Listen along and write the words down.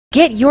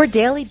Get your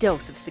daily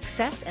dose of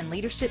success and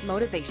leadership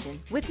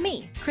motivation with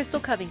me, Crystal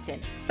Covington,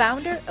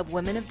 founder of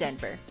Women of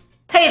Denver.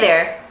 Hey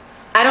there!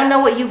 I don't know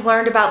what you've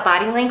learned about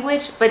body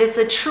language, but it's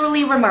a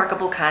truly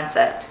remarkable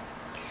concept.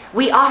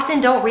 We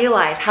often don't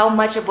realize how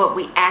much of what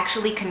we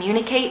actually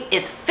communicate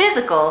is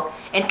physical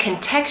and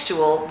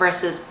contextual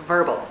versus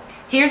verbal.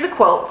 Here's a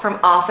quote from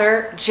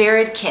author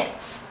Jarod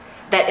Kintz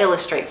that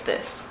illustrates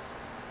this.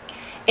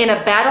 In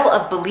a battle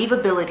of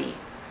believability,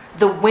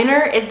 the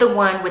winner is the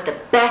one with the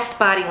best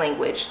body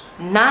language,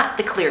 not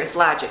the clearest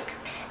logic.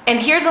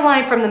 And here's a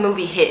line from the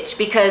movie Hitch,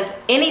 because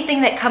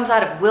anything that comes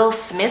out of Will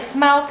Smith's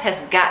mouth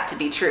has got to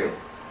be true.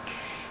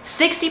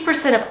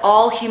 60% of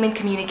all human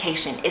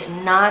communication is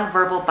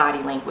nonverbal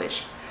body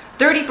language.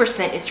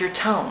 30% is your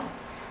tone.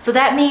 So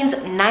that means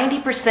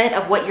 90%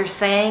 of what you're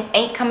saying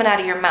ain't coming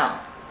out of your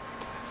mouth.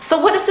 So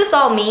what does this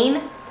all mean?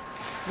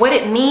 What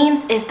it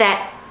means is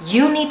that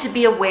you need to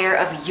be aware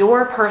of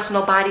your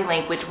personal body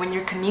language when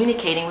you're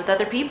communicating with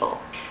other people.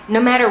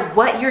 No matter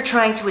what you're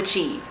trying to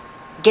achieve,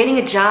 getting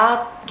a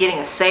job, getting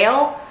a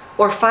sale,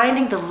 or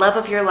finding the love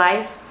of your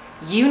life,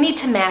 you need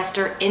to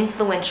master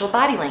influential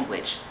body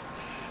language.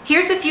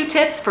 Here's a few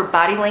tips for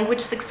body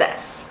language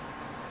success.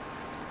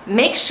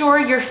 Make sure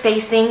you're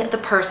facing the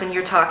person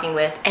you're talking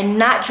with and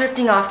not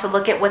drifting off to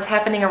look at what's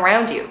happening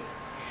around you.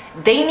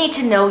 They need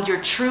to know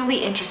you're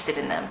truly interested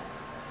in them.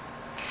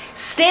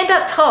 Stand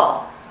up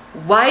tall.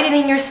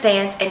 Widening your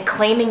stance and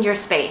claiming your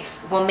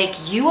space will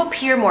make you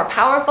appear more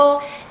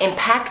powerful,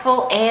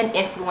 impactful, and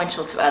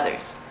influential to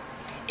others.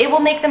 It will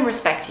make them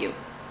respect you.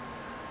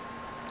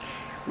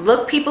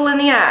 Look people in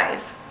the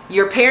eyes.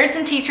 Your parents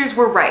and teachers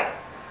were right.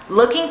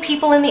 Looking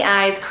people in the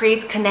eyes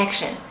creates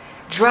connection,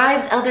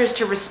 drives others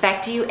to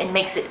respect you, and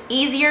makes it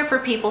easier for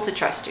people to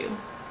trust you.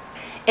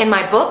 In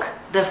my book,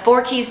 The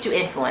 4 Keys to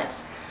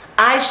Influence,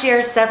 I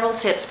share several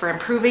tips for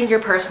improving your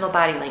personal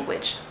body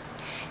language.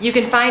 You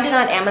can find it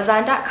on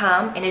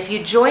Amazon.com, and if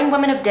you join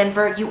Women of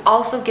Denver, you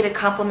also get a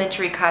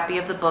complimentary copy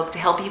of the book to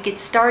help you get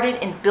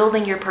started in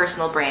building your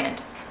personal brand.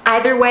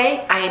 Either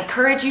way, I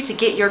encourage you to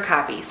get your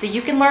copy so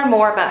you can learn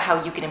more about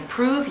how you can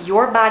improve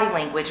your body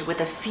language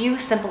with a few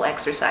simple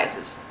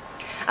exercises.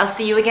 I'll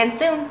see you again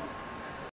soon.